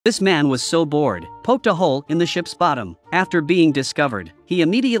This man was so bored, poked a hole in the ship's bottom. After being discovered, he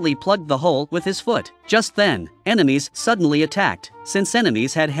immediately plugged the hole with his foot. Just then, enemies suddenly attacked. Since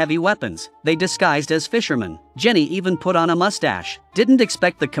enemies had heavy weapons, they disguised as fishermen. Jenny even put on a mustache. Didn't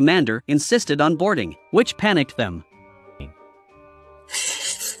expect the commander insisted on boarding, which panicked them.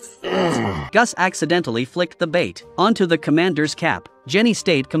 Gus accidentally flicked the bait onto the commander's cap. Jenny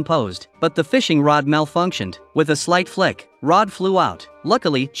stayed composed, but the fishing rod malfunctioned. With a slight flick, rod flew out.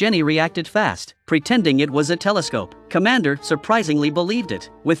 Luckily, Jenny reacted fast, pretending it was a telescope. Commander surprisingly believed it,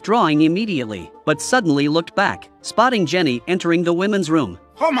 withdrawing immediately, but suddenly looked back, spotting Jenny entering the women's room.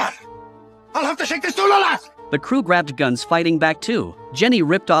 Come on! I'll have to shake this Lola! The crew grabbed guns, fighting back too. Jenny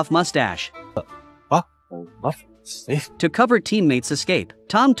ripped off mustache. To cover teammates' escape,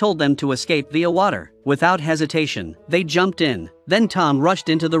 Tom told them to escape via water. Without hesitation, they jumped in. Then Tom rushed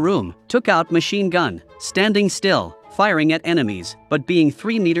into the room, took out machine gun, standing still, firing at enemies, but being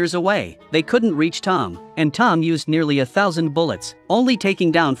 3 meters away, they couldn't reach Tom, and Tom used nearly 1,000 bullets, only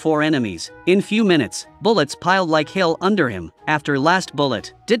taking down 4 enemies. In few minutes, bullets piled like hail under him. After last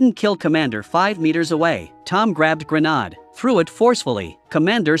bullet didn't kill Commander 5 meters away, Tom grabbed grenade, threw it forcefully.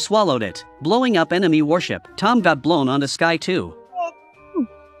 Commander swallowed it, blowing up enemy warship. Tom got blown onto sky too.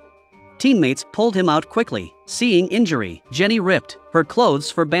 Teammates pulled him out quickly. Seeing injury, Jenny ripped her clothes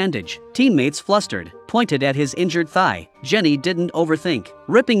for bandage. Teammates flustered, pointed at his injured thigh. Jenny didn't overthink,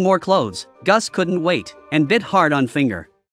 ripping more clothes. Gus couldn't wait, and bit hard on finger.